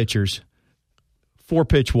changed pitchers.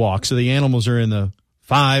 4-pitch walk. So the Animals are in the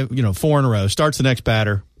 4 in a row. Starts the next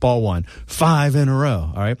batter, ball 1. 5 in a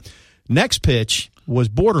row. All right. Next pitch was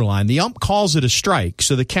borderline. The ump calls it a strike,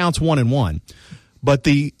 so the count's 1-1. But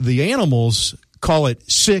the Animals call it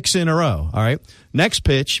 6 in a row. All right. Next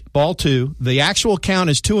pitch, ball 2. The actual count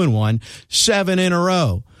is 2-1, 7 in a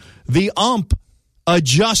row. The ump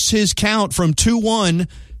adjusts his count from 2-1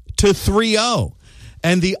 to 3-0.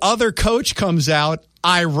 And the other coach comes out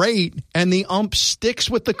irate, and the ump sticks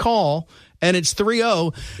with the call, and it's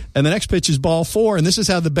 3-0. And the next pitch is ball 4, and this is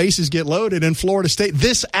how the bases get loaded in Florida State.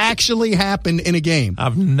 This actually happened in a game.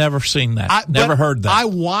 I've never seen that. Never heard that. I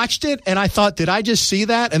watched it, and I thought, did I just see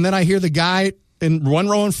that? And then I hear the guy in one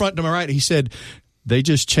row in front to my right. He said, they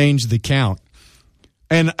just changed the count.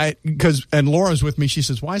 And Laura's with me. She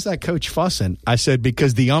says, why is that coach fussing? I said,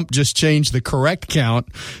 because the ump just changed the correct count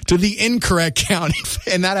to the incorrect count.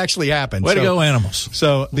 And that actually happened. Way to go, Animals.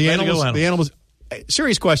 So the Animals,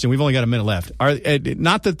 serious question. We've only got a minute left.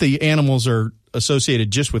 Not that the Animals are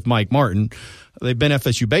associated just with Mike Martin. They've been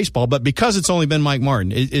FSU baseball, but because it's only been Mike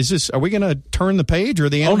Martin, are we going to turn the page, or are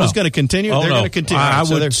the Animals going to continue? They're going to continue. I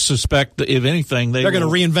would suspect that, if anything, they're going to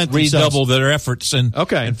reinvent themselves. Redouble their efforts and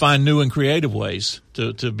find new and creative ways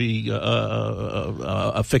to be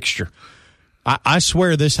a fixture. I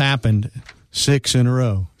swear this happened 6 in a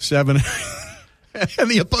row, 7.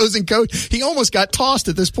 And the opposing coach, he almost got tossed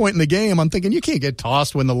at this point in the game. I'm thinking, you can't get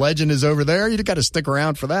tossed when the legend is over there. You got to stick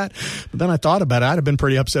around for that. But then I thought about it. I'd have been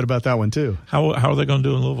pretty upset about that one, too. How are they going to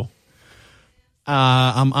do in Louisville?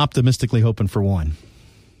 I'm optimistically hoping for 1.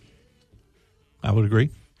 I would agree.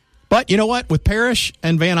 But you know what? With Parrish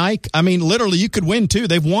and Van Eyck, I mean, literally, you could win 2.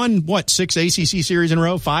 They've won, 6 ACC series in a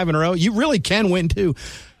row, 5 in a row. You really can win 2.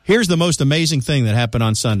 Here's the most amazing thing that happened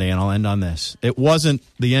on Sunday, and I'll end on this. It wasn't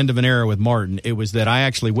the end of an era with Martin. It was that I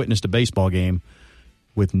actually witnessed a baseball game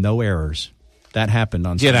with no errors. That happened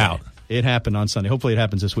on Sunday. Get out. It happened on Sunday. Hopefully it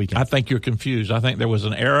happens this weekend. I think you're confused. I think there was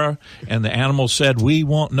an error, and the Animals said, we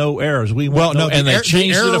want no errors. We want and they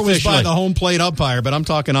changed the error it officially. was by the home plate umpire, but I'm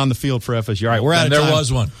talking on the field for FSU. All right, we're out of time. There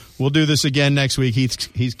was one. We'll do this again next week. He's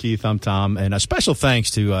Keith. I'm Tom. And a special thanks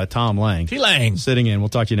to Tom Lang. T. Lang. Sitting in. We'll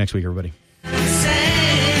talk to you next week, everybody.